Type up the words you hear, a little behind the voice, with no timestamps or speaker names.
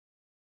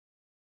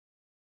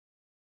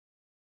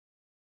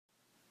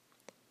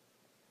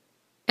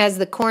As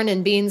the corn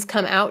and beans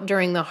come out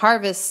during the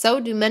harvest,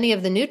 so do many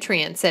of the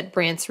nutrients at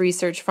BRANDT's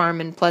research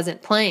farm in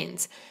Pleasant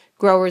Plains.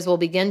 Growers will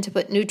begin to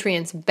put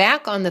nutrients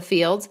back on the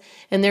fields,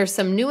 and there's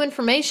some new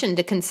information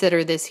to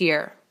consider this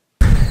year.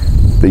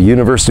 The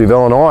University of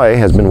Illinois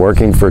has been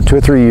working for 2 or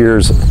 3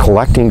 years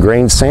collecting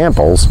grain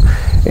samples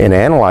and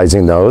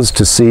analyzing those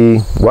to see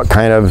what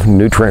kind of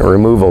nutrient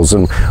removals.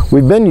 And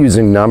we've been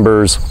using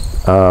numbers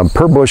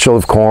per bushel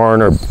of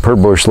corn or per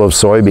bushel of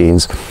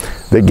soybeans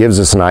that gives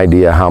us an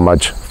idea how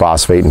much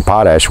phosphate and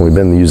potash. We've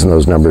been using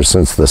those numbers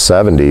since the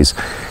 70s,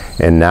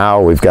 and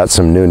now we've got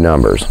some new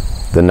numbers.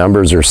 The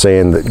numbers are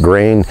saying that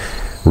grain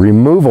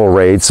removal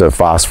rates of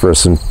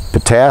phosphorus and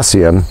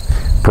potassium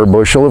per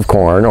bushel of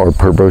corn or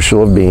per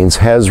bushel of beans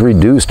has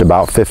reduced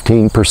about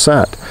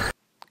 15%.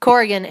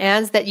 Corrigan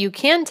adds that you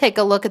can take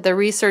a look at the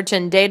research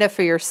and data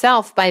for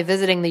yourself by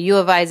visiting the U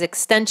of I's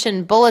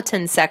Extension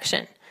Bulletin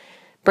section.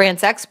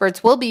 BRANDT's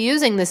experts will be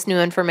using this new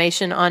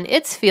information on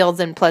its fields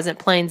in Pleasant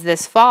Plains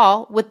this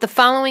fall with the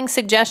following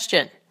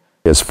suggestion.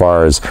 As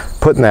far as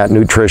putting that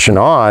nutrition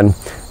on,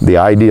 the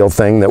ideal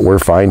thing that we're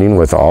finding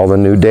with all the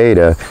new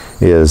data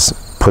is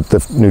put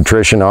the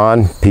nutrition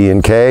on, P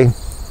and K,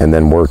 and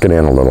then work it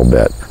in a little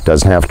bit.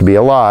 Doesn't have to be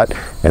a lot,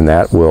 and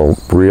that will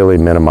really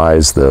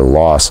minimize the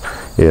loss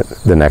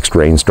the next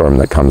rainstorm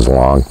that comes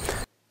along.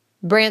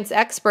 BRANDT's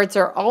experts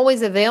are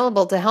always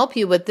available to help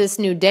you with this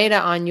new data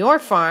on your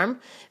farm.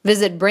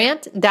 Visit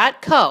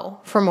BRANDT.co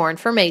for more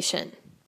information.